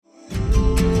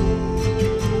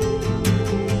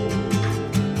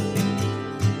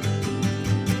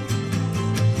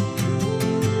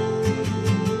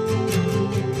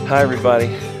Hi, everybody.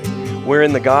 We're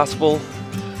in the Gospel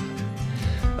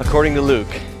according to Luke,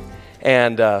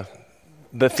 and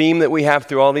the theme that we have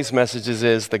through all these messages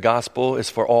is the gospel is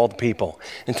for all the people.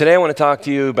 And today I want to talk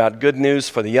to you about good news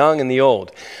for the young and the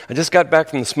old. I just got back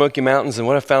from the Smoky Mountains, and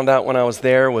what I found out when I was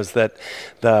there was that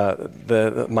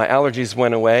my allergies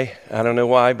went away. I don't know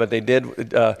why, but they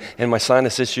did, and my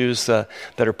sinus issues that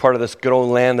are part of this good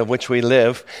old land of which we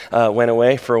live went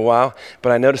away for a while.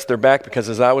 But I noticed they're back because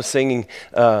as I was singing,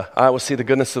 I will see the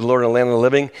goodness of the Lord in the land of the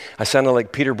living, I sounded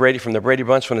like Peter Brady from the Brady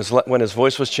Bunch when his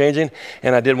voice was changing,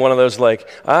 and I did one of those like,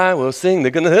 I will sing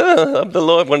the goodness of the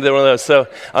Lord. One of those. So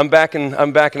I'm back in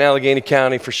Allegheny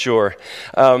County for sure.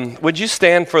 Would you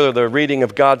stand for the reading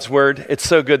of God's Word? It's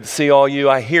so good to see all you.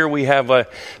 I hear we have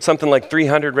something like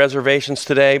 300 reservations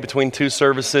today between two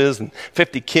services and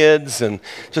 50 kids, and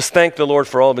just thank the Lord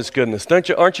for all of His goodness.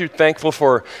 Aren't you thankful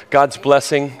for God's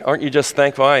blessing? Aren't you just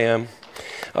thankful? I am.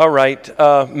 All right,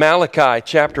 Malachi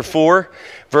chapter 4,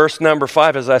 verse number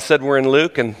 5. As I said, we're in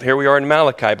Luke, and here we are in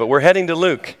Malachi, but we're heading to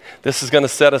Luke. This is going to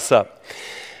set us up.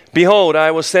 Behold,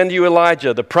 I will send you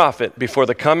Elijah the prophet before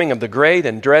the coming of the great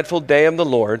and dreadful day of the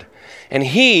Lord, and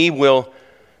he will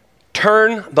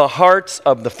turn the hearts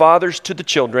of the fathers to the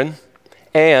children,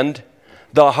 and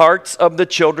the hearts of the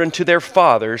children to their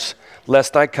fathers,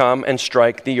 lest I come and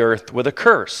strike the earth with a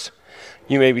curse.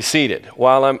 You may be seated.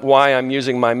 Why I'm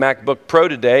using my MacBook Pro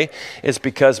today is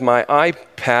because my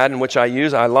iPad, in which I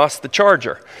use, I lost the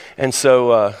charger. And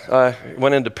so I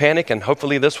went into panic, and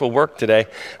hopefully this will work today.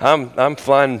 I'm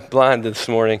flying blind this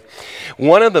morning.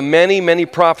 One of the many, many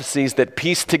prophecies that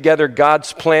piece together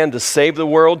God's plan to save the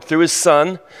world through His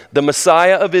Son, the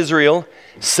Messiah of Israel,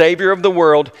 Savior of the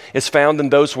world, is found in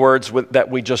those words that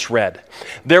we just read.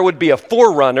 There would be a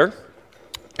forerunner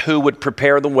who would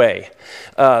prepare the way.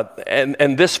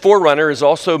 And this forerunner is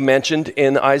also mentioned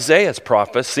in Isaiah's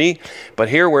prophecy, but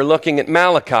here we're looking at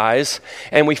Malachi's,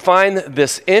 and we find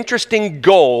this interesting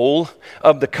goal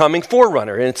of the coming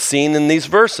forerunner, and it's seen in these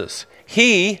verses.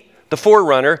 He, the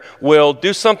forerunner, will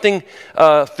do something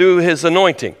through his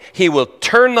anointing. He will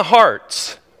turn the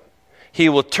hearts. He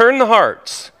will turn the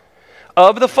hearts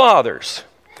of the fathers.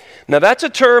 Now that's a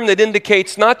term that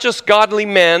indicates not just godly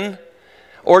men,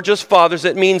 or just fathers.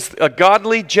 It means a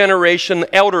godly generation,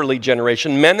 elderly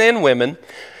generation, men and women,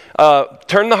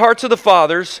 turn the hearts of the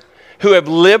fathers who have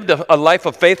lived a life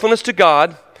of faithfulness to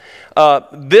God.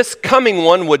 This coming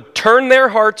one would turn their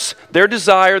hearts, their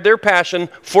desire, their passion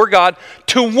for God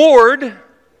toward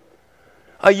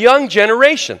a young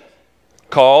generation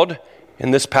called, in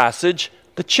this passage,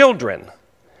 the children.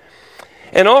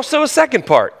 And also a second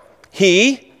part,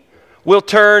 He will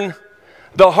turn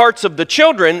the hearts of the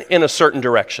children in a certain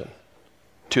direction,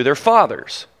 to their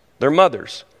fathers, their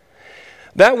mothers.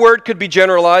 That word could be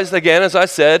generalized, again, as I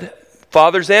said,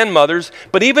 fathers and mothers,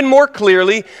 but even more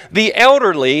clearly, the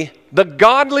elderly, the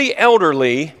godly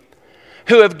elderly,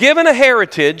 who have given a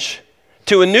heritage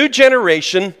to a new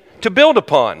generation to build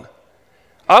upon.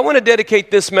 I want to dedicate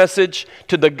this message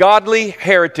to the godly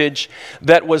heritage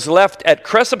that was left at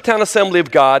Cressuptown Assembly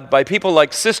of God by people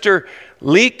like Sister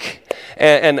Leek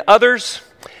and others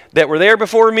that were there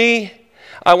before me.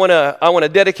 I want to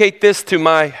dedicate this to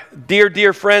my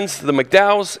dear friends, the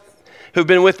McDowells, who've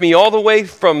been with me all the way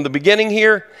from the beginning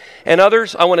here, and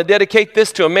others. I want to dedicate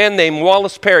this to a man named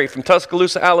Wallace Perry from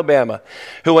Tuscaloosa, Alabama,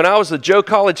 who when I was a Joe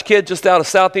College kid just out of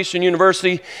Southeastern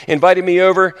University, invited me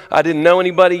over. I didn't know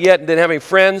anybody yet, didn't have any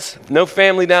friends, no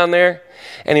family down there,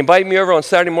 and invited me over on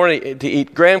Saturday morning to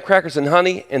eat graham crackers and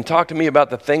honey and talk to me about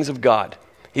the things of God.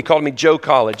 He called me Joe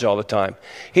College all the time.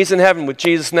 He's in heaven with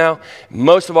Jesus now.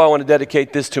 Most of all, I want to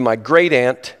dedicate this to my great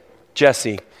aunt,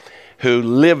 Jessie, who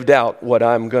lived out what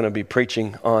I'm going to be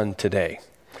preaching on today.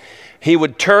 He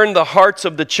would turn the hearts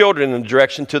of the children in the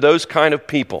direction to those kind of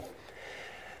people,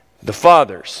 the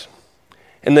fathers.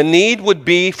 And the need would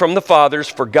be from the fathers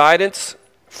for guidance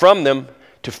from them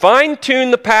to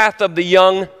fine-tune the path of the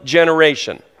young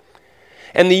generation.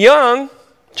 And the young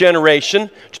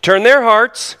generation to turn their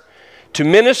hearts to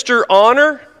minister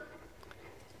honor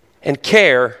and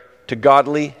care to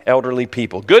godly elderly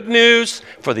people. Good news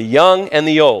for the young and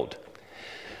the old.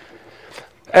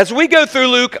 As we go through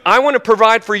Luke, I want to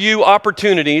provide for you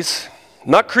opportunities,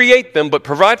 not create them, but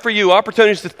provide for you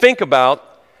opportunities to think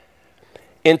about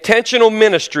intentional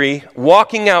ministry,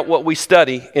 walking out what we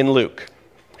study in Luke.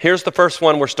 Here's the first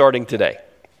one we're starting today.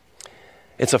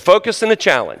 It's a focus and a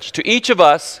challenge. To each of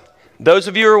us, those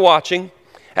of you who are watching,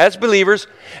 as believers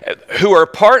who are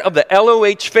part of the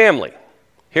LOH family,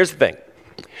 here's the thing.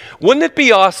 Wouldn't it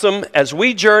be awesome as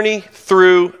we journey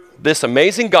through this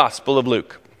amazing gospel of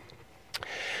Luke,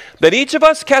 that each of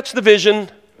us catch the vision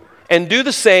and do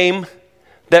the same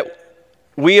that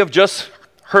we have just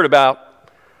heard about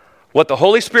what the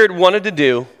Holy Spirit wanted to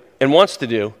do and wants to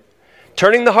do,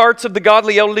 turning the hearts of the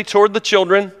godly elderly toward the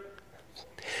children,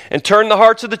 and turn the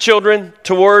hearts of the children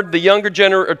toward the younger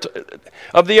generation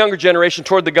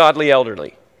toward the godly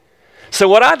elderly. So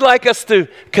what I'd like us to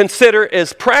consider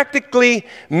is practically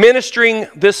ministering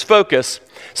this focus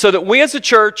so that we as a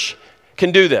church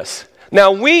can do this.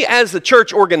 Now, we as a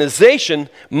church organization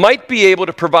might be able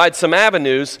to provide some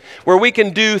avenues where we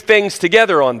can do things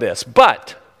together on this.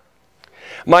 But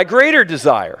my greater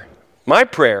desire, my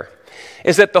prayer,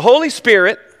 is that the Holy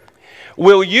Spirit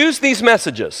will use these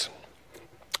messages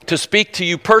to speak to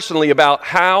you personally about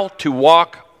how to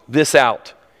walk this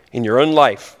out in your own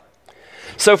life.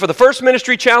 So for the first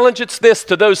ministry challenge, it's this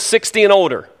to those 60 and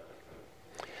older.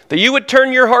 That you would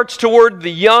turn your hearts toward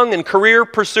the young and career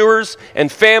pursuers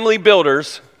and family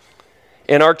builders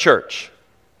in our church.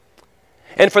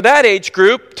 And for that age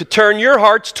group, to turn your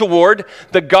hearts toward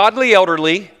the godly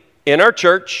elderly in our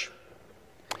church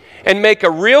and make a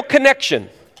real connection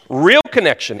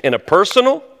in a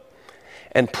personal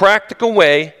and practical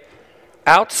way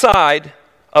outside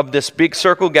of this big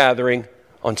circle gathering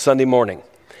on Sunday morning.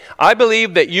 I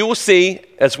believe that you will see,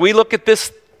 as we look at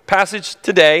this passage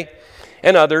today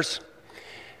and others,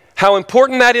 how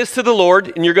important that is to the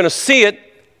Lord, and you're going to see it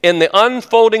in the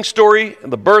unfolding story of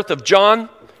the birth of John,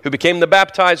 who became the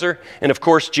baptizer, and of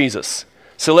course Jesus.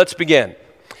 So let's begin.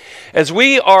 As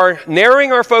we are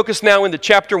narrowing our focus now into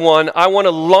chapter 1, I want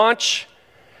to launch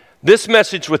this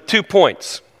message with 2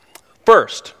 points.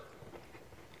 First,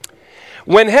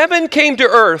 when heaven came to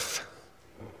earth,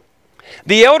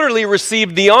 the elderly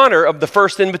received the honor of the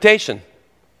first invitation.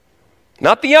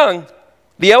 Not the young,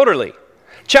 the elderly.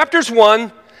 Chapters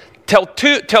 1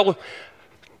 tell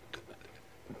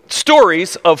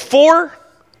stories of 4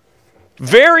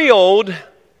 very old,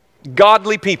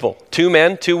 godly people. 2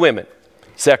 men, 2 women.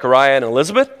 Zechariah and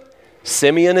Elizabeth,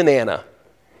 Simeon and Anna.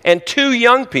 And 2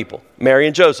 young people, Mary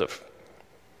and Joseph.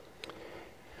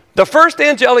 The first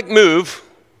angelic move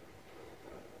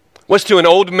was to an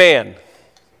old man.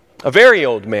 A very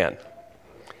old man.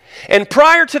 And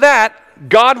prior to that,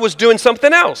 God was doing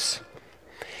something else.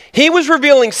 He was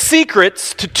revealing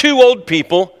secrets to 2 old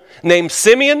people named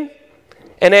Simeon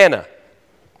and Anna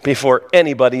before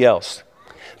anybody else.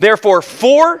 Therefore,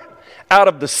 4 out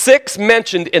of the 6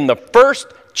 mentioned in the first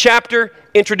chapter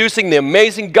introducing the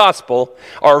amazing gospel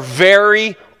are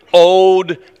very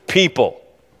old people.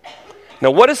 Now,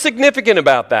 what is significant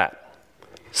about that?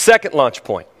 Second launch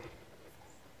point.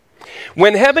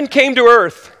 When heaven came to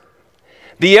earth,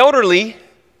 the elderly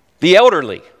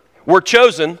were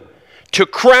chosen to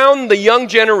crown the young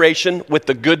generation with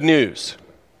the good news.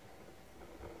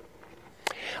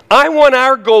 I want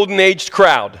our golden aged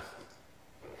crowd,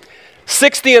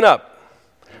 60 and up,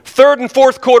 3rd and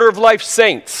 4th quarter of life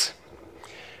saints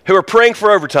who are praying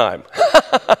for overtime.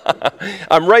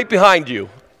 I'm right behind you.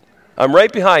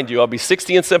 I'll be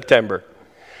 60 in September.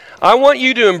 I want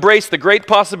you to embrace the great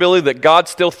possibility that God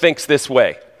still thinks this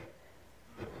way.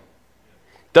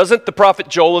 Doesn't the prophet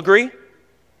Joel agree?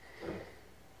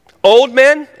 Old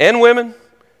men and women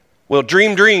will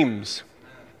dream dreams.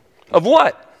 Of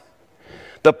what?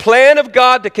 The plan of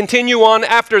God to continue on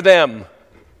after them.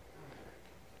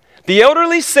 The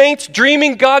elderly saints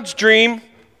dreaming God's dream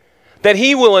that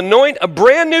He will anoint a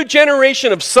brand new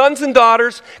generation of sons and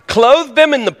daughters, clothe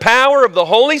them in the power of the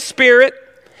Holy Spirit,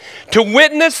 to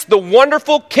witness the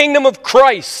wonderful kingdom of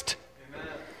Christ. Amen.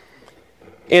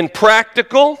 In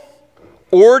practical,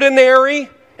 ordinary,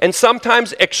 and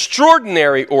sometimes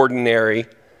extraordinary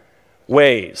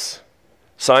ways.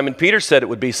 Simon Peter said it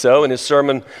would be so in his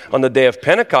sermon on the day of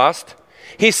Pentecost.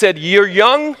 He said, your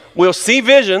young will see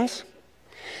visions,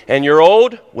 and your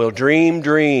old will dream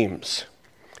dreams.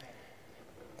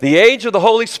 The age of the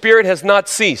Holy Spirit has not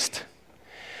ceased.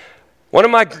 One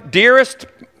of my dearest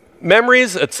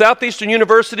memories at Southeastern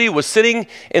University was sitting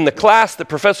in the class that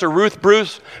Professor Ruth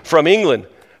Bruce from England,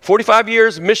 45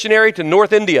 years missionary to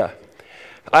North India.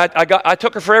 I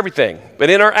took her for everything. But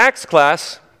in our Acts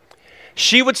class,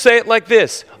 she would say it like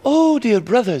this: oh, dear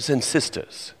brothers and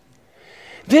sisters,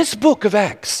 this book of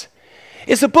Acts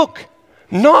is a book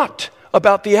not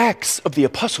about the acts of the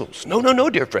apostles. No,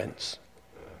 dear friends.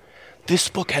 This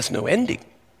book has no ending.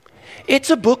 It's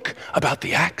a book about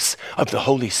the acts of the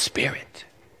Holy Spirit.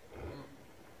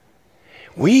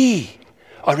 We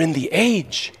are in the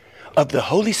age of the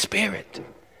Holy Spirit,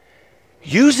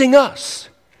 using us,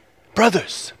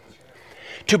 brothers,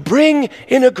 to bring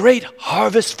in a great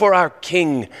harvest for our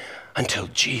King until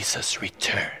Jesus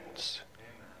returns.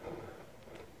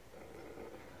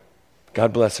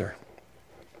 God bless her.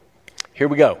 Here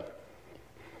we go.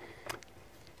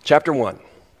 chapter 1.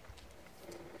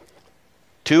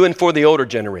 To and for the older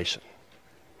generation.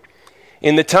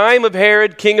 In the time of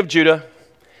Herod, king of Judah,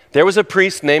 there was a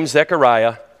priest named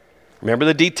Zechariah, remember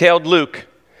the detailed Luke,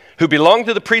 who belonged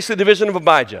to the priestly division of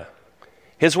Abijah.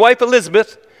 His wife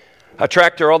Elizabeth, I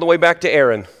tracked her all the way back to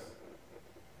Aaron.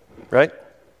 Right?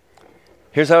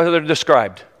 Here's how they're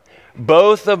described.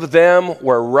 Both of them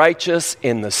were righteous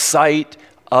in the sight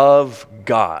of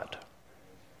God.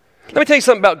 Let me tell you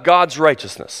something about God's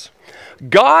righteousness.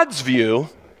 God's view,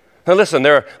 now listen,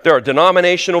 there are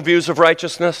denominational views of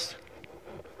righteousness,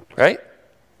 right?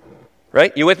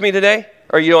 Right? You with me today?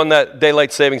 Or are you on that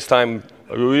daylight savings time?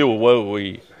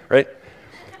 Right?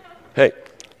 Hey,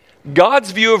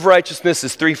 God's view of righteousness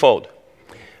is threefold.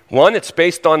 One, it's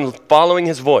based on following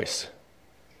his voice.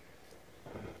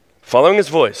 Following his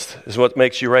voice is what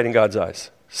makes you right in God's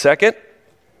eyes. Second,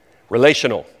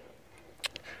 relational.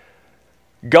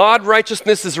 God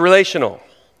righteousness is relational.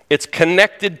 It's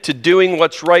connected to doing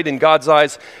what's right in God's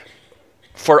eyes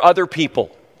for other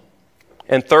people.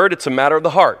 And third, it's a matter of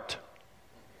the heart.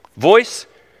 Voice,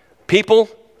 people,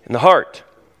 and the heart.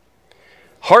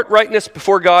 Heart rightness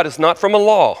before God is not from a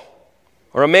law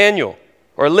or a manual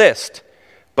or a list,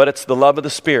 but it's the love of the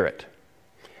Spirit.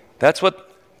 That's what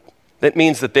it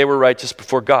means that they were righteous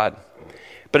before God.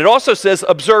 But it also says,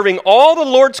 observing all the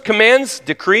Lord's commands,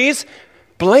 decrees,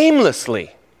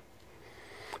 blamelessly.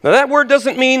 Now that word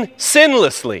doesn't mean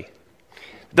sinlessly.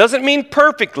 It doesn't mean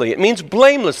perfectly. It means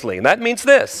blamelessly. And that means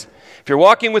this. If you're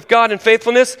walking with God in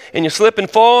faithfulness and you slip and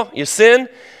fall, you sin,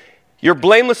 you're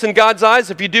blameless in God's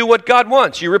eyes if you do what God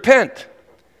wants. You repent.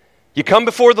 You come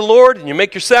before the Lord and you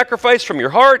make your sacrifice from your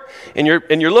heart and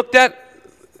you're looked at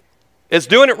as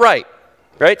doing it right.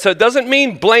 Right? So it doesn't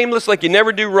mean blameless like you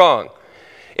never do wrong.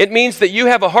 It means that you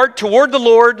have a heart toward the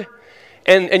Lord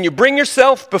and you bring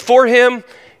yourself before him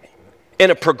in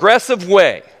a progressive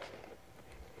way.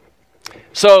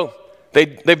 So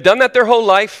they've done that their whole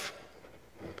life,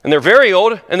 and they're very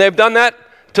old, and they've done that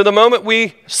to the moment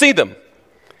we see them.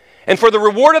 And for the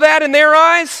reward of that in their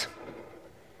eyes,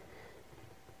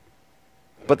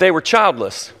 but they were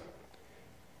childless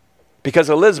because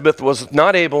Elizabeth was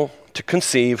not able to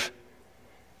conceive,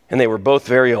 and they were both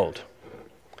very old.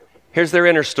 Here's their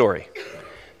inner story.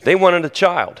 They wanted a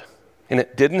child, and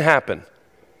it didn't happen.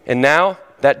 And now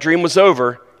that dream was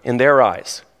over in their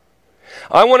eyes.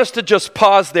 I want us to just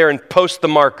pause there and post the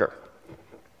marker.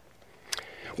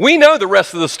 We know the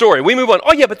rest of the story. We move on.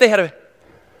 Oh yeah, but they had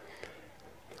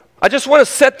I just want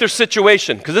to set their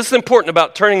situation because this is important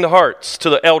about turning the hearts to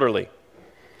the elderly.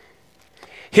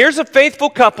 Here's a faithful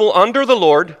couple under the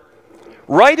Lord,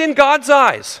 right in God's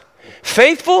eyes.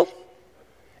 Faithful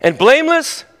and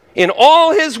blameless in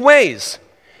all his ways.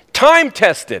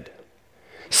 Time-tested.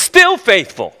 Still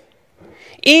faithful.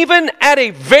 Even at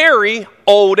a very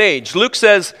old age. Luke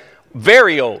says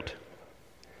very old.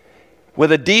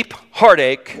 With a deep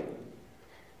heartache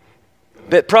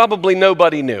that probably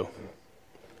nobody knew.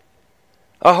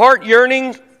 A heart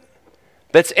yearning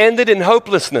that's ended in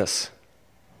hopelessness.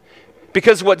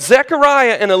 Because what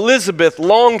Zechariah and Elizabeth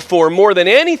longed for more than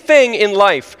anything in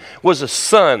life was a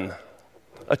son,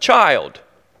 a child.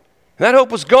 And that hope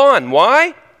was gone.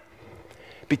 Why?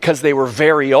 Because they were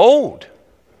very old.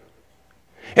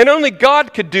 And only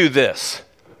God could do this.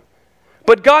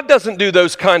 But God doesn't do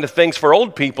those kind of things for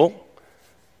old people.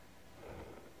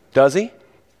 Does he?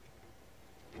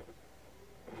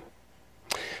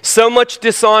 So much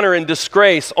dishonor and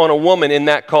disgrace on a woman in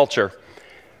that culture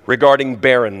regarding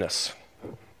barrenness.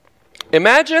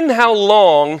 Imagine how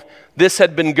long this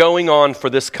had been going on for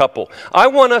this couple. I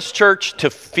want us, church, to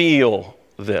feel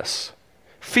this.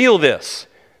 Feel this.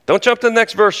 Don't jump to the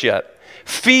next verse yet.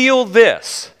 Feel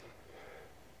this.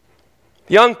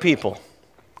 Young people,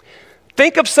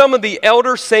 think of some of the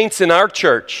elder saints in our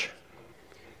church,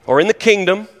 or in the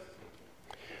kingdom,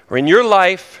 or in your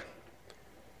life,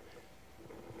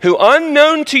 who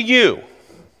unknown to you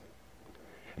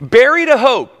buried a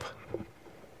hope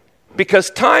because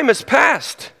time has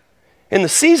passed and the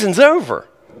season's over.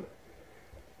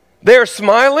 They're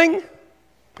smiling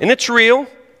and it's real.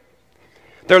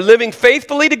 They're living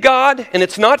faithfully to God and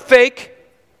it's not fake.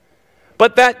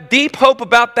 But that deep hope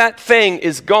about that thing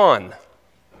is gone.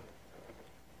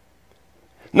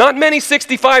 Not many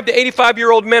 65 to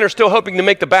 85-year-old men are still hoping to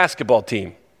make the basketball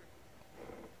team.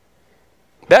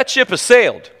 That ship has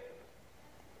sailed.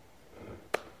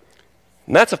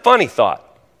 And that's a funny thought.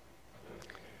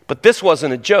 But this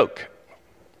wasn't a joke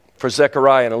for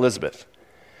Zechariah and Elizabeth.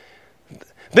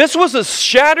 This was a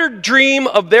shattered dream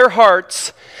of their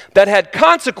hearts that had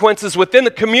consequences within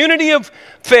the community of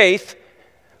faith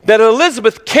that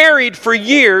Elizabeth carried for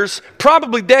years,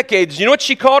 probably decades. You know what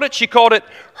she called it? She called it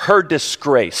her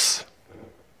disgrace.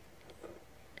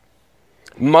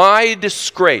 My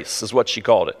disgrace is what she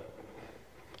called it.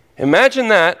 Imagine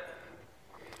that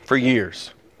for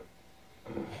years.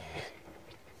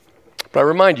 But I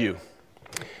remind you,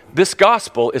 this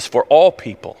gospel is for all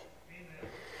people.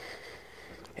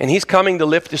 And he's coming to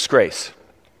lift disgrace.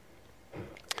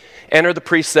 Enter the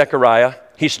priest Zechariah.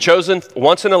 He's chosen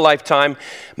once in a lifetime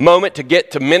moment to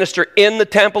get to minister in the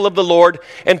temple of the Lord.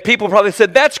 And people probably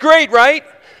said, that's great, right?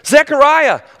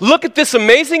 Zechariah, look at this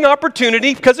amazing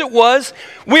opportunity, because it was.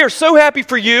 We are so happy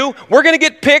for you. We're going to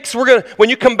get pics.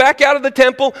 When you come back out of the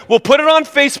temple, we'll put it on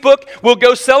Facebook. We'll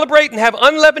go celebrate and have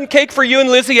unleavened cake for you and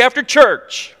Lizzie after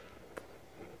church.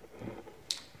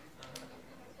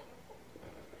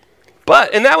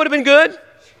 And that would have been good,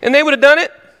 and they would have done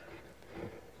it.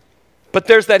 But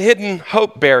there's that hidden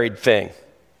hope buried thing.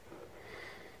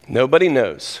 Nobody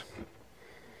knows.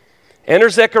 Enter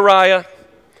Zechariah,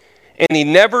 and he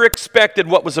never expected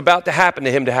what was about to happen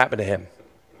to him.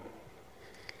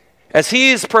 As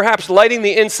he's perhaps lighting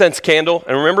the incense candle,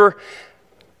 and remember,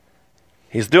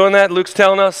 he's doing that, Luke's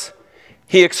telling us,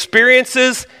 he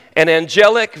experiences an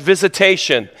angelic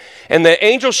visitation. And the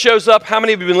angel shows up. How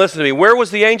many of you have been listening to me? Where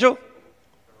was the angel?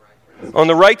 On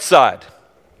the right side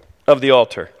of the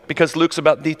altar, because Luke's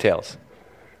about details.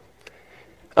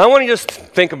 I want you to just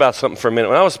think about something for a minute.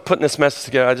 When I was putting this message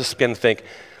together, I just began to think,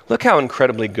 look how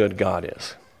incredibly good God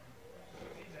is.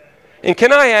 And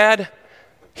can I add,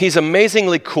 he's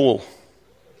amazingly cool.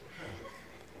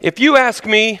 If you ask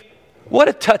me, what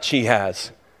a touch he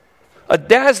has. A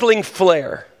dazzling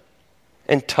flair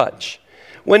and touch.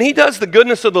 When he does the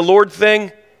goodness of the Lord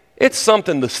thing, it's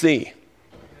something to see.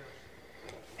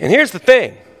 And here's the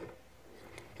thing.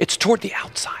 It's toward the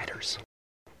outsiders.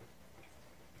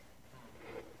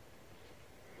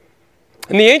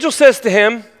 And the angel says to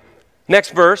him, next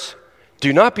verse,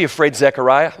 do not be afraid,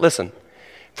 Zechariah. Listen,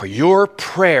 for your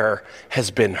prayer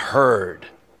has been heard.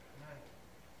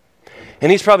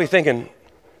 And he's probably thinking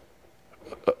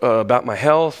about my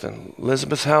health and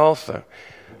Elizabeth's health,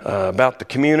 about the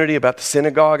community, about the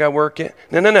synagogue I work in.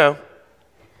 No.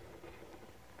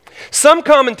 Some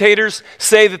commentators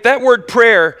say that word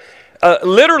prayer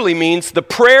literally means the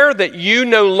prayer that you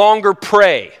no longer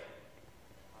pray.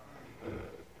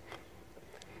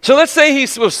 So let's say he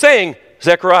was saying,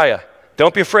 Zechariah,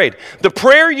 don't be afraid. The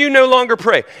prayer you no longer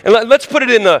pray. And let's put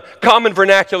it in the common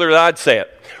vernacular that I'd say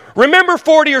it. Remember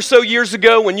 40 or so years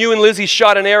ago when you and Lizzie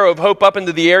shot an arrow of hope up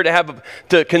into the air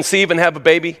to conceive and have a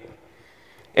baby?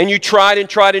 And you tried and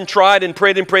tried and tried and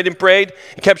prayed and prayed and prayed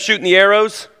and kept shooting the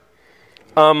arrows?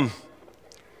 One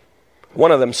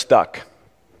of them stuck.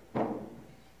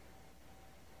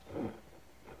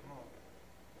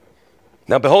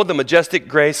 Now behold the majestic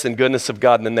grace and goodness of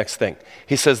God in the next thing.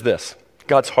 He says this,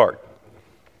 God's heart.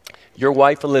 Your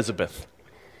wife Elizabeth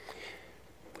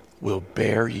will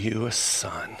bear you a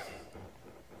son.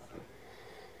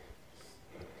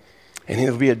 And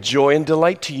he'll be a joy and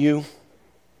delight to you.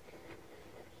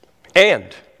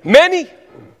 And many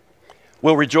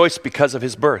will rejoice because of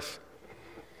his birth.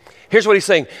 Here's what he's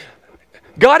saying.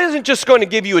 God isn't just going to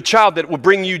give you a child that will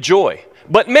bring you joy,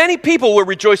 but many people will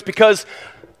rejoice because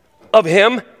of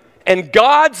him, and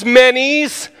God's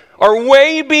manys are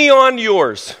way beyond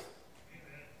yours.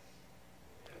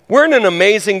 We're in an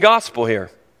amazing gospel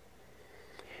here.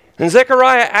 And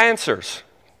Zechariah answers.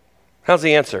 How's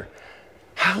he answer?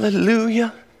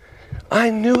 Hallelujah. I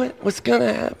knew it was going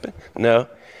to happen. No.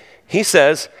 He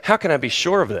says, how can I be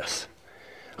sure of this?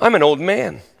 I'm an old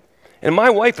man, and my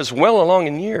wife is well along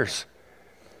in years.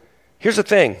 Here's the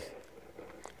thing.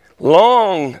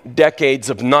 Long decades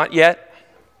of not yet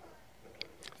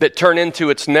that turn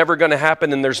into it's never going to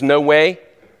happen and there's no way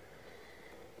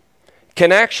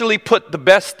can actually put the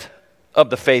best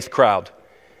of the faith crowd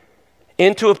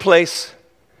into a place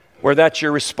where that's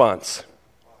your response.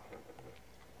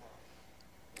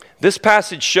 This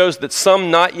passage shows that some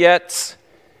not yets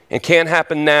and can't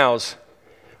happen nows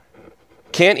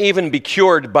can't even be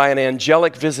cured by an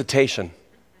angelic visitation.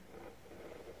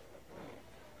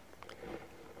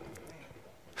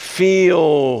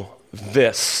 Feel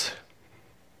this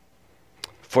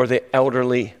for the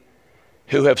elderly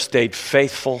who have stayed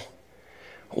faithful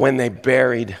when they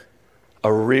buried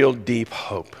a real deep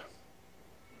hope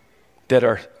that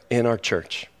are in our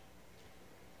church.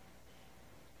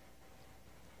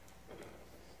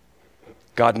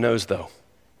 God knows, though.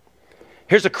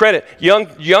 Here's a credit,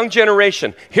 young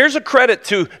generation. Here's a credit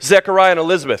to Zechariah and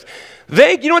Elizabeth.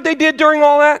 You know what they did during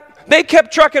all that? They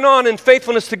kept trucking on in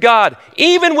faithfulness to God,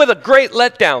 even with a great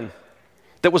letdown.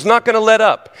 that was not going to let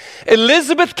up.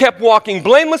 Elizabeth kept walking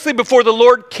blamelessly before the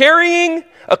Lord, carrying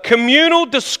a communal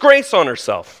disgrace on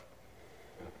herself.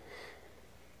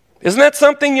 Isn't that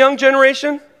something, young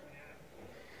generation?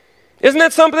 Isn't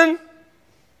that something?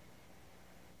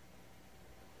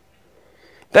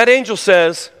 That angel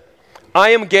says, I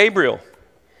am Gabriel.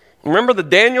 Remember the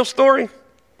Daniel story?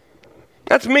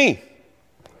 That's me.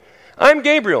 I'm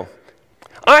Gabriel.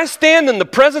 I stand in the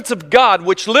presence of God,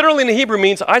 which literally in the Hebrew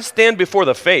means I stand before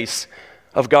the face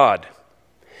of God.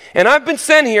 And I've been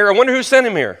sent here. I wonder who sent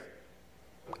him here?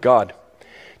 God.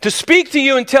 To speak to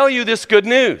you and tell you this good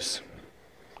news.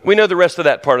 We know the rest of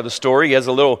that part of the story. He has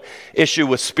a little issue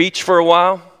with speech for a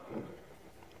while.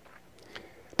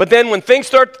 But then when things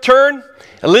start to turn,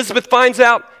 Elizabeth finds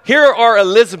out, here are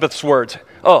Elizabeth's words.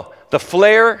 Oh, the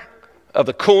flare of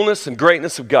the coolness and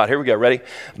greatness of God. Here we go, ready?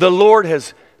 The Lord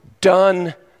has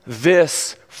done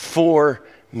this for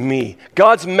me.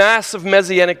 God's massive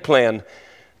messianic plan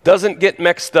doesn't get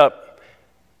mixed up.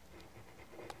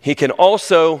 He can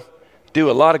also do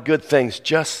a lot of good things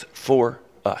just for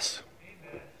us.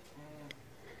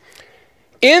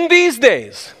 In these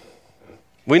days,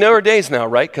 we know our days now,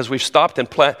 right? Because we've stopped and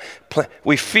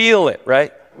we feel it,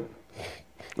 right?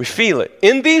 We feel it.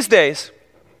 In these days,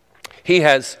 he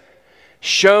has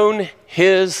shown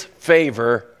his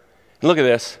favor. Look at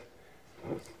this.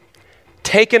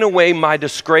 Taken away my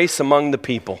disgrace among the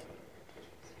people.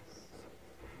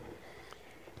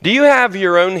 Do you have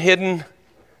your own hidden,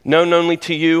 known only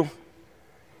to you,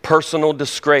 personal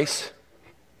disgrace?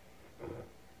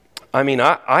 I mean,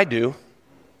 I do.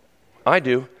 I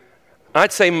do.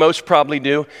 I'd say most probably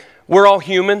do. We're all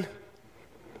human.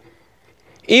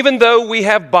 Even though we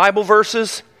have Bible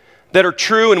verses that are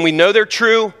true and we know they're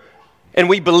true and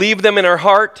we believe them in our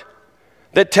heart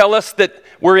that tell us that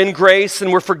we're in grace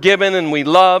and we're forgiven and we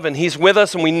love and he's with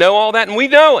us and we know all that and we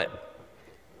know it.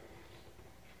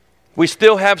 We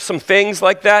still have some things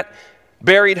like that,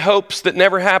 buried hopes that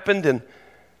never happened.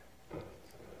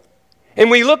 And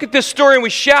we look at this story and we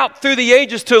shout through the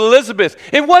ages to Elizabeth,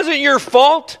 it wasn't your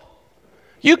fault.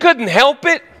 You couldn't help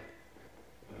it.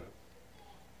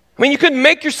 I mean, you couldn't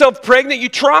make yourself pregnant. You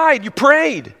tried. You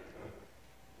prayed.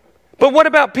 But what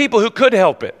about people who could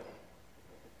help it?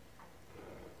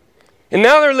 And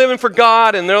now they're living for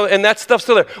God and that stuff's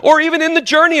still there. Or even in the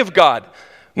journey of God.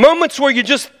 Moments where you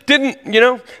just didn't,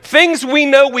 things we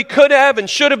know we could have and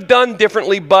should have done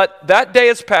differently, but that day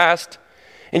has passed.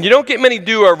 And you don't get many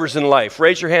do-overs in life.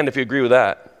 Raise your hand if you agree with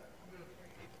that.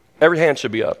 Every hand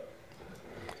should be up.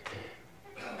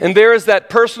 And there is that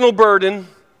personal burden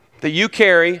that you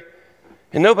carry,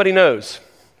 and nobody knows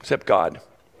except God.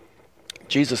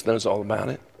 Jesus knows all about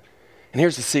it. And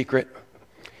here's the secret.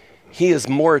 He is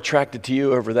more attracted to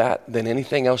you over that than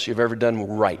anything else you've ever done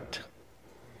right.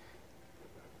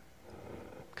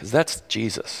 Because that's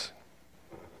Jesus.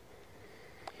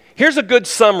 Here's a good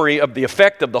summary of the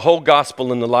effect of the whole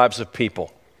gospel in the lives of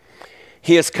people.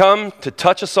 He has come to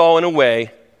touch us all in a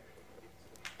way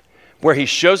where he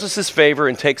shows us his favor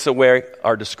and takes away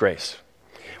our disgrace.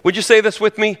 Would you say this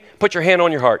with me? Put your hand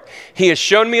on your heart. He has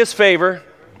shown me his favor.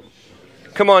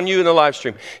 Come on, you in the live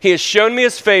stream. He has shown me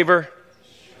his favor.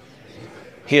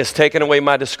 He has taken away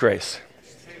my disgrace.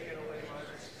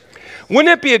 Wouldn't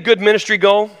it be a good ministry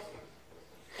goal?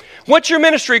 What's your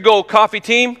ministry goal, coffee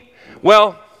team?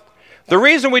 Well, the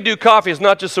reason we do coffee is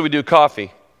not just so we do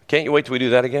coffee. Can't you wait till we do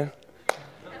that again?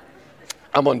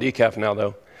 I'm on decaf now,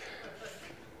 though.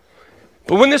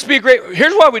 But wouldn't this be great?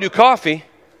 Here's why we do coffee.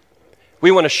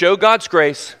 We want to show God's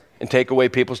grace and take away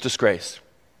people's disgrace.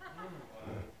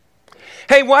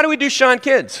 Hey, why do we do Shine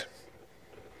Kids?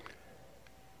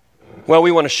 Well,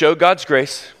 we want to show God's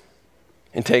grace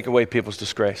and take away people's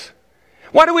disgrace.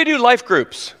 Why do we do life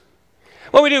groups?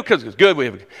 Well, we do because it's good. We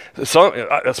have some,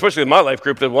 especially in my life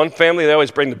group, the one family, they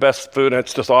always bring the best food, and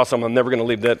it's just awesome. I'm never going to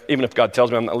leave that, even if God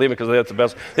tells me I'm not leaving because they have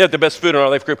the best food in our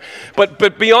life group.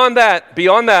 But beyond that,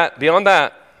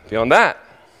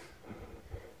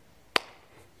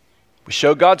 we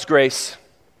show God's grace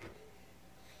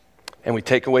and we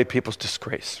take away people's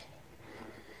disgrace.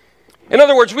 In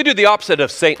other words, we do the opposite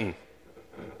of Satan,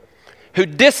 who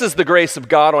disses the grace of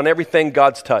God on everything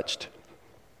God's touched.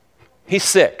 He's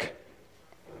sick.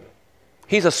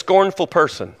 He's a scornful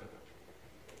person.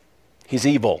 He's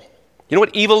evil. You know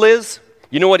what evil is?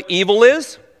 You know what evil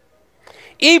is?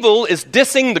 Evil is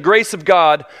dissing the grace of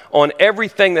God on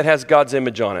everything that has God's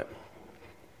image on it.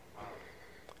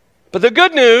 But the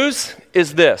good news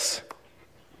is this.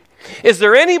 Is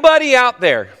there anybody out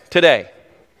there today?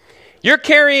 You're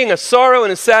carrying a sorrow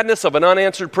and a sadness of an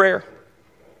unanswered prayer.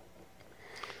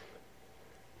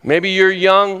 Maybe you're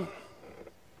young.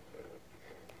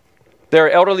 There are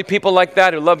elderly people like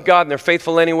that who love God and they're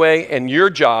faithful anyway, and your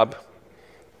job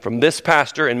from this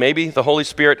pastor, and maybe the Holy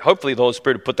Spirit, hopefully the Holy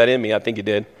Spirit would put that in me, I think he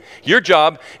did. Your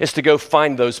job is to go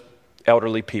find those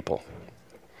elderly people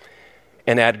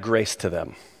and add grace to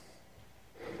them.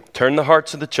 Turn the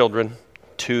hearts of the children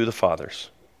to the fathers.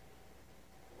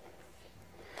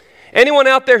 Anyone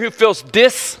out there who feels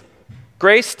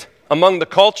disgraced among the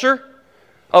culture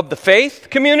of the faith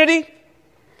community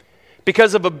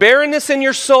because of a barrenness in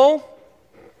your soul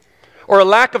or a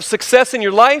lack of success in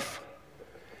your life,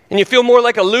 and you feel more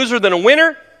like a loser than a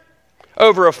winner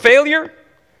over a failure,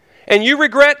 and you've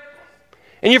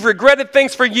regretted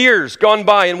things for years gone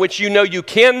by in which you know you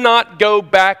cannot go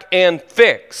back and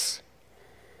fix,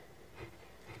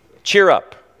 cheer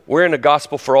up. We're in a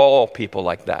gospel for all people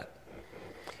like that.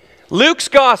 Luke's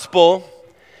gospel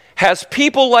has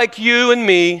people like you and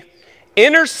me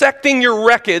intersecting your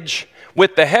wreckage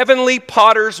with the heavenly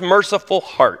potter's merciful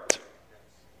heart.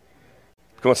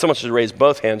 Come on, someone should raise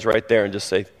both hands right there and just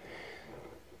say,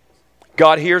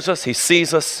 God hears us, he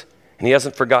sees us, and he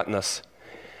hasn't forgotten us.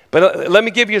 But let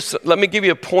me give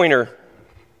you a pointer.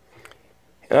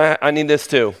 I need this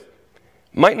too.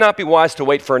 Might not be wise to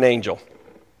wait for an angel.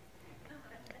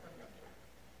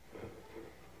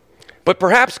 But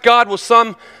perhaps God will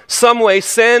some way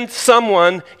send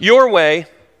someone your way,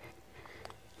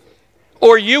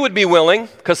 or you would be willing,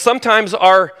 because sometimes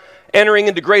our entering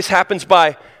into grace happens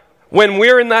by when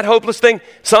we're in that hopeless thing.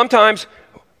 Sometimes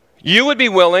you would be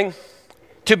willing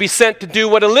to be sent to do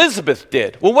what Elizabeth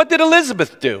did. Well, what did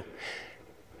Elizabeth do?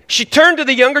 She turned to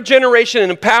the younger generation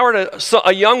and empowered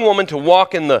a young woman to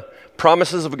walk in the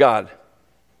promises of God.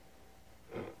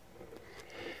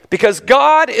 Because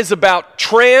God is about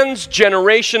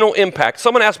transgenerational impact.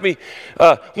 Someone asked me,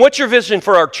 what's your vision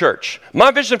for our church? My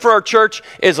vision for our church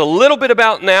is a little bit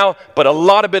about now, but a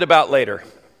lot of bit about later.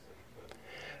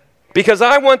 Because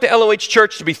I want the LOH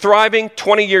church to be thriving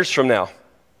 20 years from now.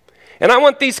 And I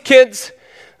want these kids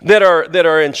that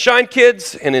are in Shine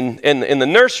Kids and in the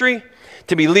nursery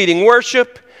to be leading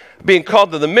worship, being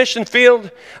called to the mission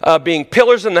field, being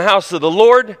pillars in the house of the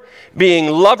Lord, being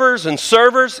lovers and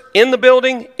servers in the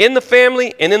building, in the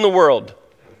family, and in the world.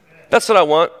 That's what I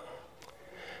want.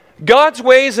 God's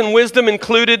ways and wisdom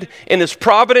included in his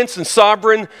providence and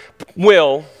sovereign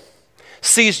will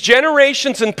sees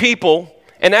generations and people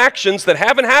and actions that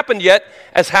haven't happened yet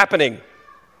as happening.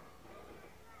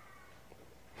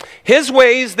 His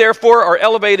ways, therefore, are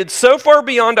elevated so far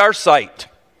beyond our sight,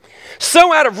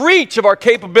 so out of reach of our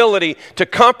capability to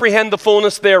comprehend the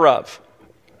fullness thereof.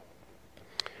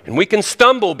 And we can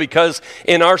stumble because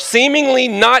in our seemingly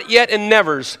not yet and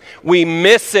nevers, we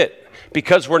miss it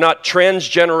because we're not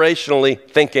transgenerationally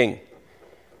thinking.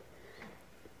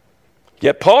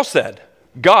 Yet Paul said,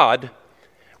 God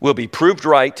will be proved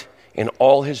right in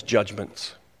all his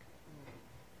judgments.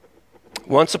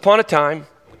 Once upon a time,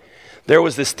 there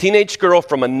was this teenage girl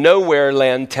from a nowhere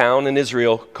land town in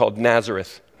Israel called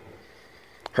Nazareth.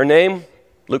 Her name,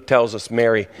 Luke tells us,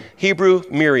 Mary. Hebrew,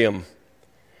 Miriam.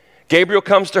 Gabriel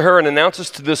comes to her and announces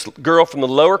to this girl from the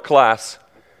lower class,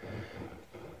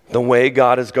 the way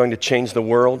God is going to change the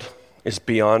world is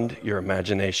beyond your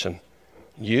imagination.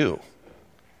 You,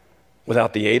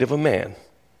 without the aid of a man,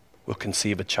 will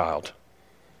conceive a child,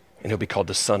 and he'll be called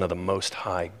the Son of the Most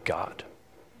High God.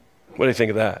 What do you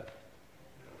think of that?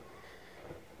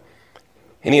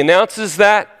 And he announces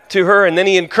that to her, and then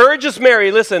he encourages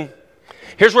Mary, listen,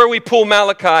 here's where we pull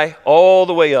Malachi all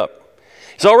the way up.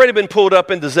 It's already been pulled up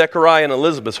into Zechariah and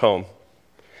Elizabeth's home.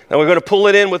 Now we're going to pull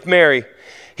it in with Mary.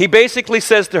 He basically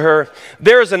says to her,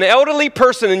 there is an elderly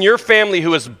person in your family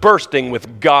who is bursting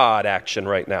with God action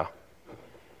right now.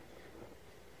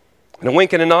 And a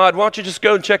wink and a nod, why don't you just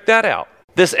go and check that out?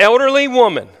 This elderly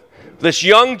woman, this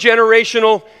young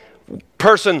generational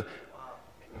person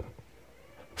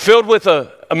filled with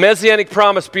a messianic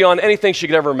promise beyond anything she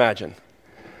could ever imagine,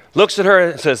 looks at her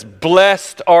and says,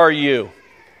 blessed are you.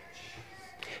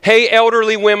 Hey,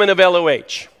 elderly women of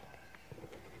LOH,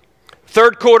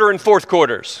 third quarter and fourth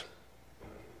quarters.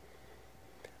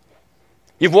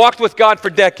 You've walked with God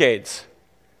for decades.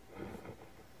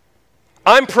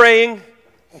 I'm praying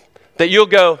that you'll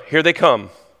go, here they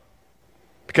come,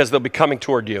 because they'll be coming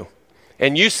toward you.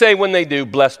 And you say when they do,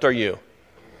 blessed are you.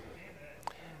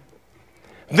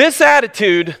 This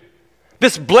attitude,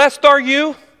 this blessed are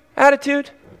you attitude,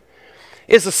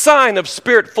 is a sign of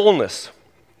spirit fullness.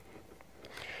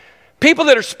 People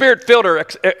that are spirit-filled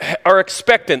are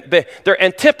expectant. They're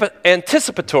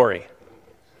anticipatory.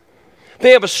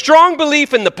 They have a strong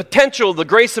belief in the potential of the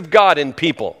grace of God in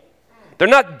people. They're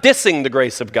not dissing the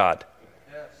grace of God.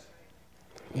 Yes.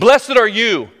 Blessed are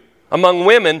you among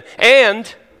women,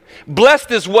 and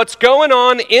Blessed is what's going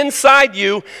on inside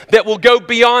you that will go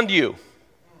beyond you.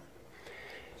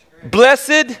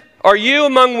 Blessed are you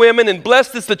among women, and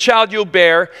blessed is the child you'll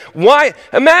bear. Why?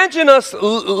 Imagine us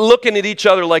looking at each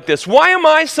other like this. Why am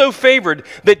I so favored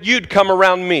that you'd come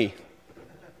around me?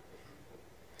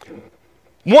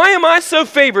 Why am I so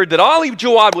favored that Ali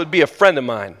Jawad would be a friend of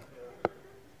mine?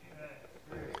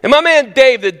 And my man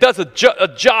Dave that does a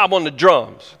job on the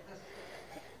drums.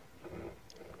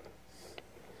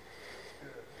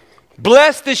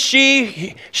 Blessed is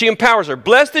she empowers her.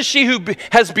 Blessed is she who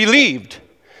has believed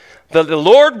that the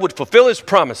Lord would fulfill his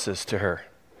promises to her.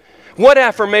 What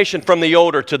affirmation from the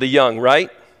older to the young, right?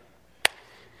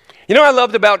 You know what I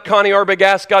loved about Connie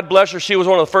Arbogast, God bless her. She was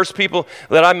one of the first people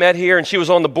that I met here, and she was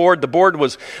on the board. The board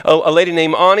was a lady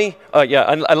named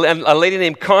a lady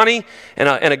named Connie, and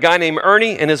a guy named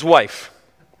Ernie and his wife.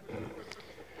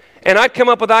 And I'd come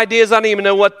up with ideas. I didn't even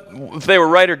know if they were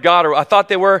right or God, or I thought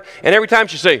they were. And every time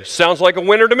she'd say, sounds like a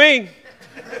winner to me.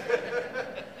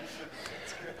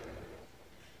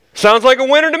 Sounds like a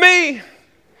winner to me.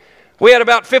 We had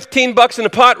about $15 in the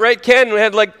pot, right, Ken? We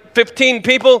had like 15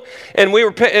 people, and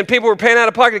people were paying out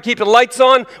of pocket to keep the lights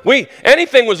on.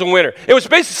 Anything was a winner. It was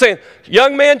basically saying,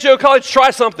 young man, Joe College, try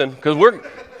something, because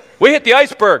we hit the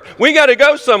iceberg. We got to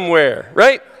go somewhere,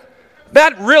 right?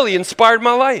 That really inspired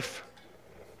my life.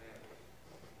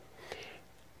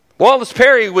 Wallace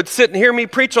Perry would sit and hear me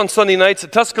preach on Sunday nights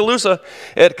at Tuscaloosa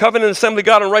at Covenant Assembly of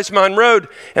God on Rice Mountain Road,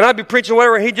 and I'd be preaching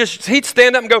whatever, and he'd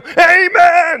stand up and go,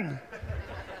 amen!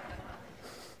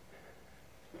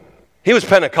 He was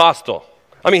Pentecostal.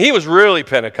 I mean, he was really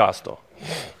Pentecostal.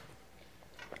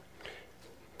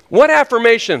 What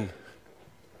affirmation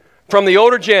from the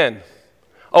older gen?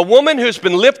 A woman who's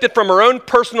been lifted from her own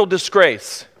personal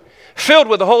disgrace, filled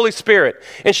with the Holy Spirit,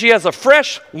 and she has a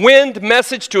fresh wind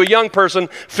message to a young person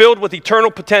filled with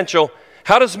eternal potential.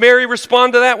 How does Mary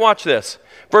respond to that? Watch this.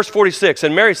 Verse 46,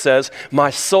 and Mary says, my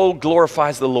soul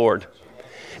glorifies the Lord,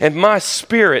 and my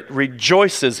spirit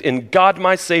rejoices in God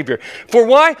my Savior. For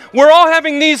why? We're all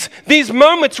having these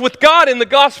moments with God in the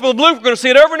Gospel of Luke. We're going to see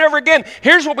it over and over again.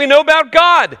 Here's what we know about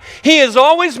God. He is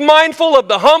always mindful of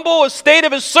the humble estate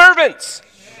of his servants.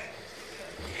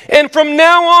 And from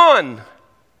now on,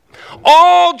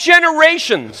 all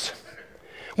generations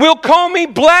will call me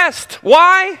blessed.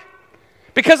 Why?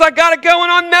 Because I got it going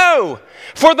on? No.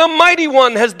 For the Mighty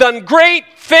One has done great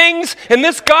things, and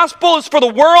this gospel is for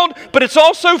the world, but it's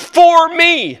also for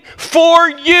me, for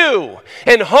you.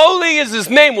 And holy is his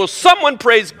name. Will someone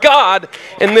praise God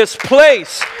in this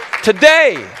place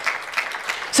today?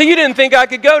 See, you didn't think I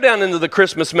could go down into the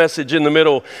Christmas message in the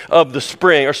middle of the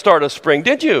spring or start of spring,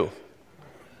 did you?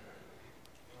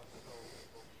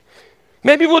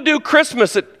 Maybe we'll do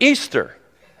Christmas at Easter.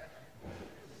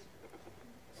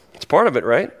 It's part of it,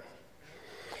 right?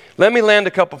 Let me land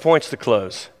a couple points to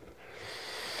close.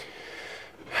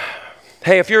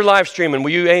 Hey, if you're live streaming,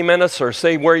 will you amen us or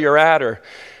say where you're at, or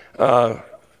I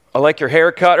like your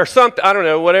haircut or something? I don't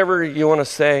know, whatever you want to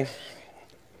say.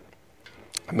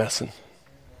 I'm messing.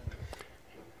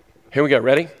 Here we go,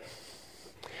 ready?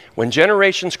 When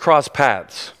generations cross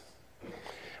paths,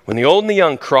 when the old and the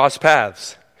young cross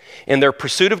paths, in their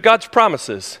pursuit of God's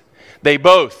promises, they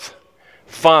both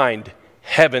find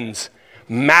heaven's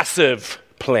massive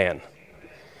plan.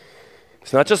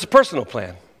 It's not just a personal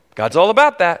plan. God's all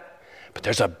about that. But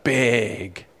there's a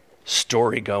big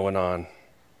story going on.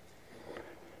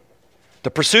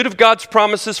 The pursuit of God's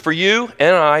promises for you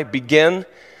and I begin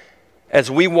as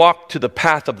we walk to the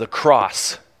path of the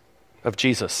cross of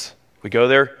Jesus. We go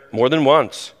there more than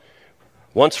once.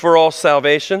 Once for all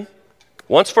salvation.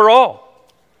 Once for all.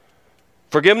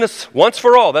 Forgiveness, once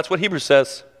for all. That's what Hebrews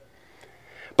says.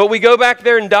 But we go back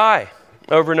there and die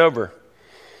over and over.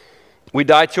 We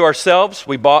die to ourselves.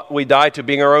 We die to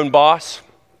being our own boss.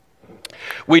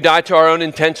 We die to our own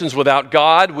intentions without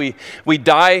God. We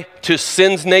die to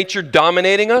sin's nature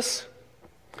dominating us.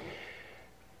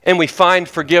 And we find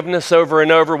forgiveness over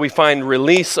and over. We find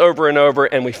release over and over.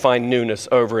 And we find newness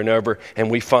over and over.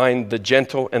 And we find the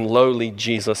gentle and lowly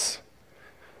Jesus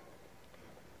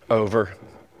over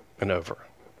and over.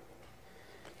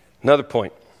 Another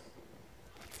point.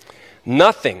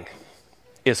 Nothing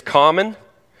is common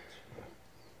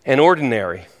and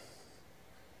ordinary,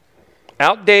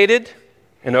 outdated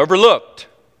and overlooked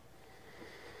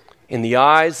in the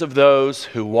eyes of those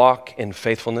who walk in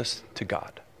faithfulness to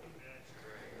God.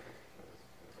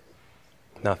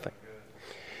 Nothing.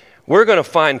 We're going to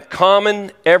find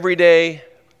common, everyday,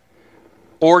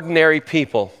 ordinary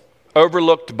people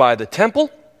overlooked by the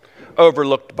temple,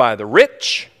 overlooked by the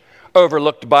rich,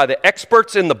 overlooked by the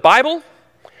experts in the Bible,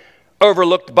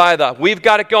 overlooked by we've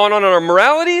got it going on in our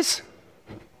moralities,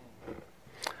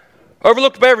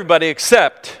 overlooked by everybody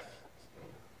except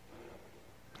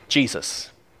Jesus.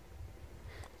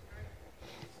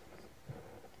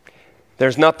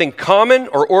 There's nothing common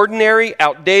or ordinary,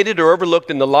 outdated, or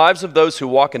overlooked in the lives of those who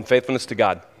walk in faithfulness to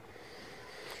God.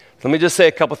 Let me just say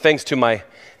a couple things to my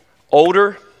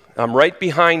older, I'm right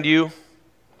behind you,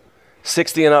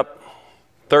 60 and up,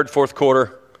 third, fourth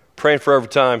quarter, praying for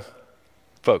overtime.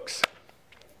 Folks,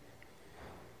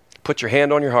 put your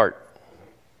hand on your heart.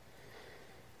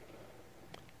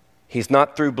 He's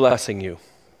not through blessing you.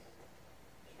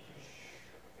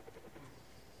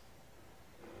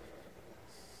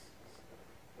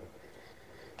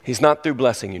 He's not through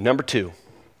blessing you. Number two,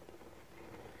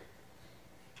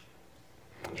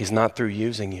 He's not through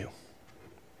using you.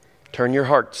 Turn your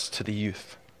hearts to the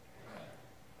youth.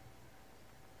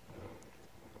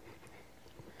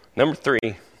 Number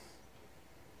three,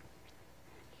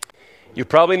 you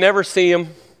probably never see him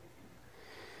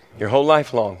your whole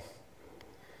life long.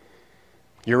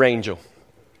 Your angel.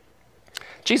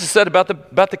 Jesus said about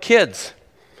the kids.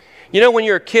 You know when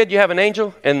you're a kid, you have an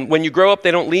angel, and when you grow up,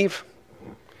 they don't leave?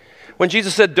 When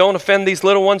Jesus said, don't offend these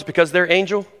little ones because their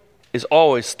angel is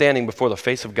always standing before the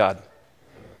face of God.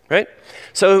 Right?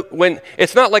 So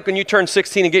it's not like when you turn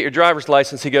 16 and get your driver's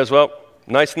license, he goes, well,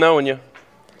 nice knowing you.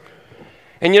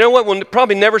 And you know what? We'll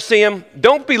probably never see him.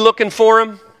 Don't be looking for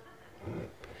him.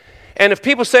 And if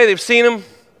people say they've seen him,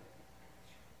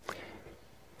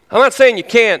 I'm not saying you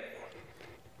can't,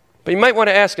 but you might want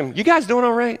to ask him, you guys doing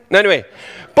all right? No, anyway,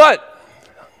 but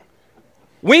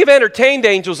we've entertained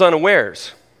angels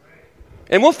unawares.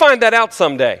 And we'll find that out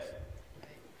someday.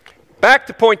 Back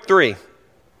to point 3.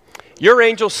 Your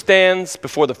angel stands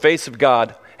before the face of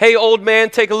God. Hey, old man,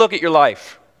 take a look at your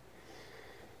life.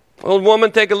 Old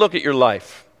woman, take a look at your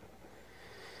life.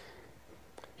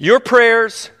 Your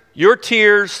prayers, your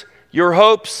tears, your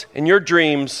hopes, and your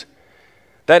dreams,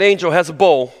 that angel has a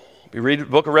bowl. You read the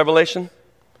book of Revelation?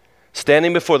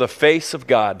 Standing before the face of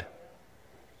God.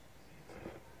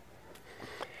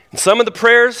 And some of the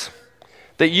prayers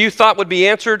that you thought would be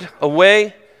answered a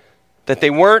way that they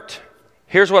weren't,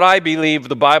 here's what I believe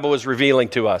the Bible is revealing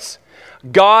to us.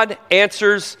 God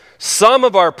answers some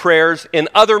of our prayers in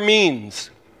other means,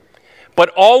 but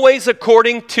always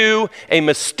according to a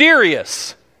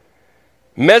mysterious,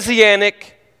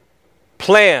 messianic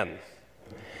plan.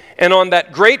 And on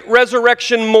that great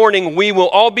resurrection morning, we will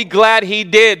all be glad he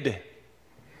did.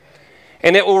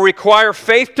 And it will require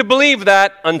faith to believe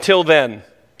that until then.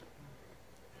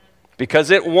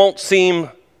 Because it won't seem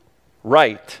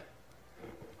right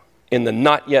in the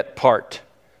not yet part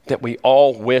that we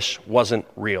all wish wasn't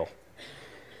real.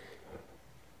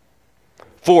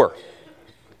 4,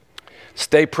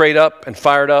 stay prayed up and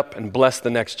fired up and bless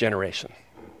the next generation.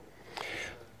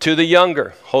 To the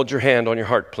younger, hold your hand on your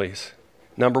heart, please.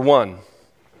 Number 1,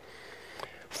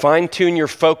 fine-tune your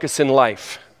focus in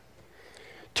life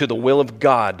to the will of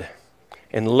God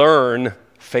and learn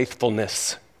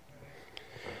faithfulness.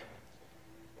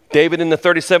 David in the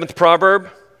 37th proverb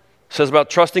says about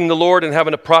trusting the Lord and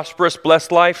having a prosperous, blessed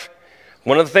life.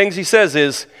 One of the things he says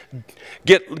is,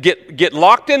 get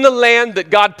locked in the land that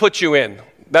God put you in.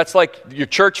 That's like your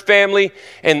church family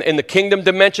and the kingdom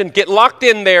dimension. Get locked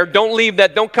in there. Don't leave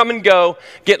that. Don't come and go.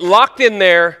 Get locked in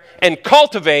there and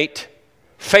cultivate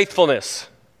faithfulness.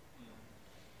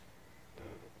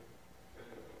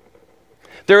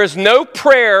 There is no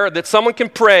prayer that someone can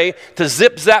pray to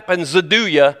zip, zap, and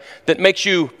zaduya that makes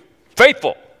you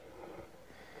faithful.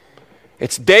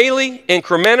 It's daily,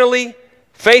 incrementally,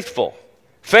 faithful,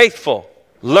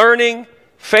 learning,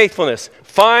 faithfulness,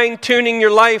 fine-tuning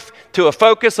your life to a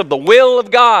focus of the will of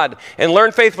God and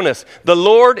learn faithfulness. The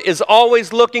Lord is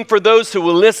always looking for those who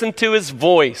will listen to his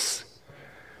voice.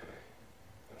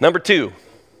 Number 2,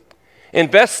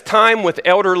 invest time with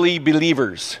elderly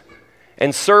believers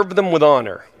and serve them with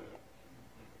honor.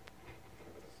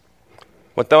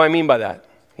 What do I mean by that?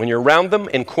 When you're around them,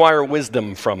 inquire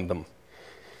wisdom from them.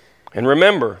 And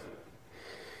remember,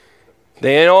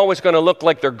 they ain't always going to look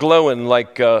like they're glowing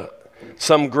like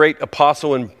some great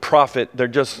apostle and prophet.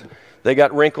 They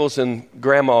got wrinkles and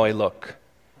grandma-y look.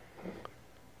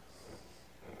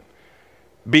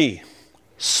 B,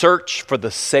 search for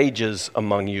the sages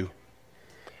among you,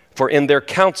 for in their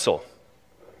counsel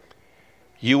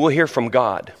you will hear from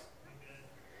God.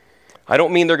 I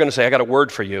don't mean they're going to say, I got a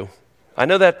word for you. I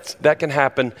know that can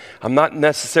happen. I'm not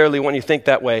necessarily wanting you to think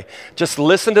that way. Just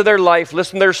listen to their life,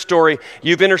 listen to their story.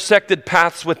 You've intersected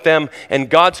paths with them, and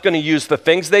God's going to use the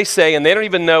things they say, and they don't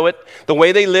even know it, the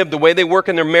way they live, the way they work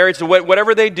in their marriage,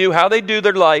 whatever they do, how they do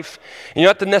their life. And you don't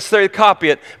have to necessarily copy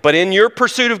it, but in your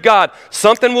pursuit of God,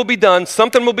 something will be done,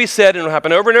 something will be said, and it'll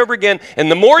happen over and over again.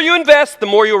 And the more you invest, the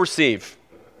more you'll receive.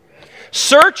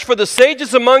 Search for the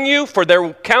sages among you, for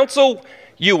their counsel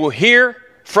you will hear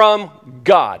from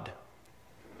God.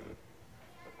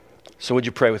 So would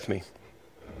you pray with me?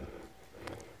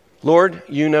 Lord,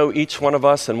 you know each one of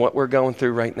us and what we're going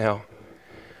through right now.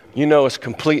 You know us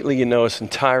completely. You know us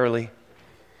entirely.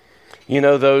 You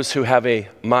know those who have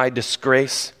my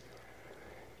disgrace,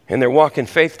 and they're walking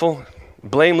faithful,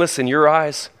 blameless in your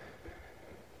eyes,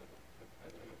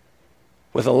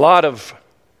 with a lot of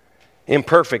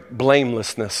imperfect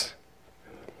blamelessness.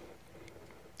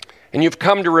 And you've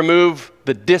come to remove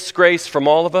the disgrace from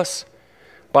all of us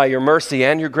by your mercy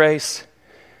and your grace,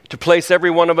 to place every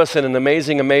one of us in an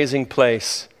amazing, amazing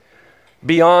place,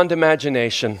 beyond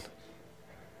imagination,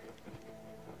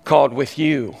 called with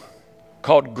you,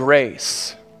 called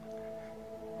grace.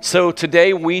 So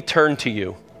today we turn to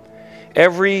you.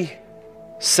 Every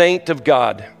saint of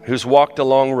God who's walked a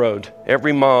long road,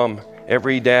 every mom,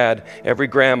 every dad, every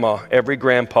grandma, every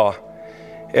grandpa,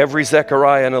 every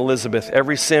Zechariah and Elizabeth,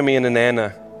 every Simeon and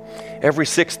Anna, every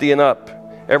 60 and up,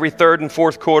 every third and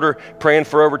fourth quarter praying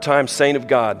for overtime saint of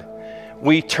God,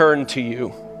 we turn to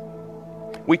you.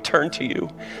 We turn to you.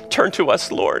 Turn to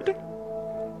us, Lord.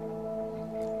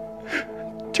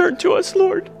 Turn to us,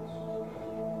 Lord.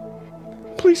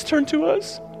 Please turn to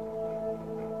us.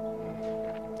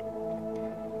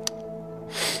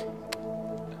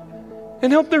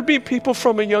 And help there be people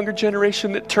from a younger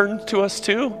generation that turn to us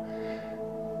too.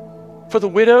 For the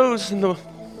widows and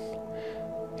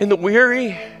the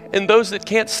weary, and those that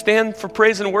can't stand for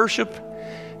praise and worship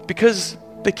because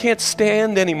they can't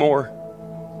stand anymore.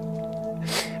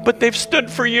 But they've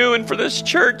stood for you and for this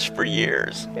church for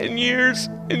years and years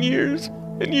and years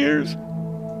and years.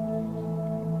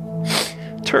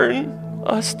 Turn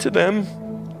us to them.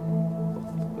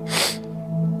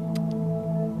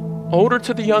 Older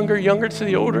to the younger, younger to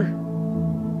the older.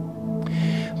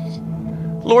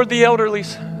 Lord, the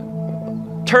elderlies,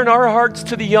 turn our hearts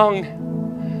to the young.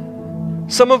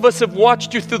 Some of us have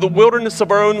watched you through the wilderness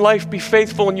of our own life be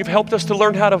faithful, and you've helped us to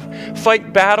learn how to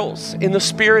fight battles in the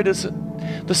Spirit, as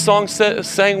the song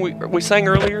we sang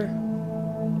earlier.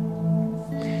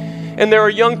 And there are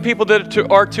young people that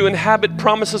are to inhabit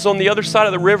promises on the other side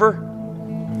of the river,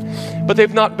 but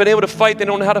they've not been able to fight. They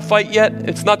don't know how to fight yet.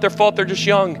 It's not their fault. They're just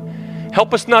young.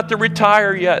 Help us not to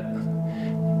retire yet.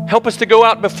 Help us to go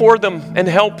out before them and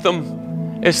help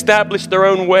them establish their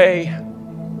own way.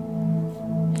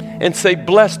 And say,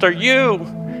 blessed are you.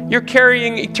 You're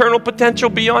carrying eternal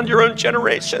potential beyond your own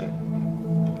generation.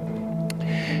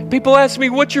 People ask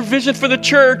me, what's your vision for the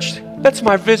church? That's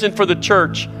my vision for the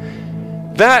church.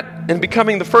 That and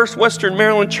becoming the first Western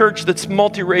Maryland church that's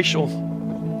multiracial.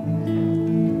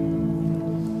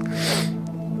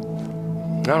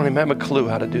 I don't even have a clue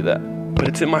how to do that, but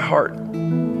it's in my heart.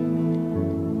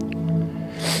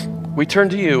 We turn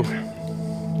to you.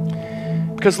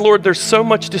 Because, Lord, there's so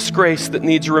much disgrace that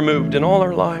needs removed in all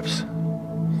our lives.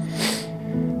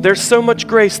 There's so much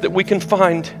grace that we can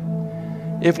find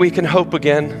if we can hope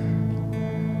again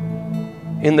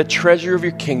in the treasure of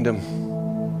your kingdom.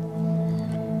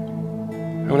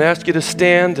 I want to ask you to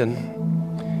stand,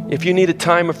 and if you need a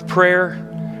time of prayer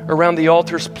around the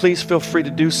altars, please feel free to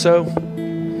do so.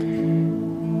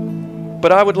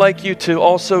 But I would like you to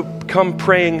also come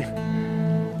praying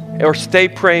or stay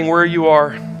praying where you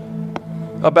are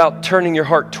about turning your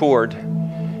heart toward.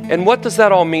 And what does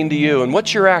that all mean to you? And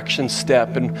what's your action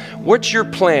step? And what's your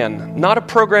plan? Not a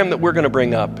program that we're going to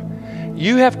bring up.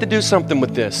 You have to do something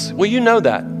with this. Well, you know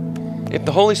that. If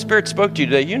the Holy Spirit spoke to you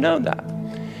today, you know that.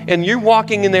 And you're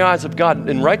walking in the eyes of God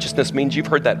in righteousness means you've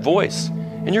heard that voice.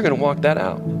 And you're going to walk that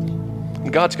out.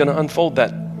 And God's going to unfold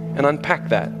that and unpack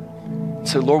that.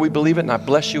 So, Lord, we believe it, and I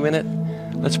bless you in it.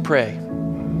 Let's pray.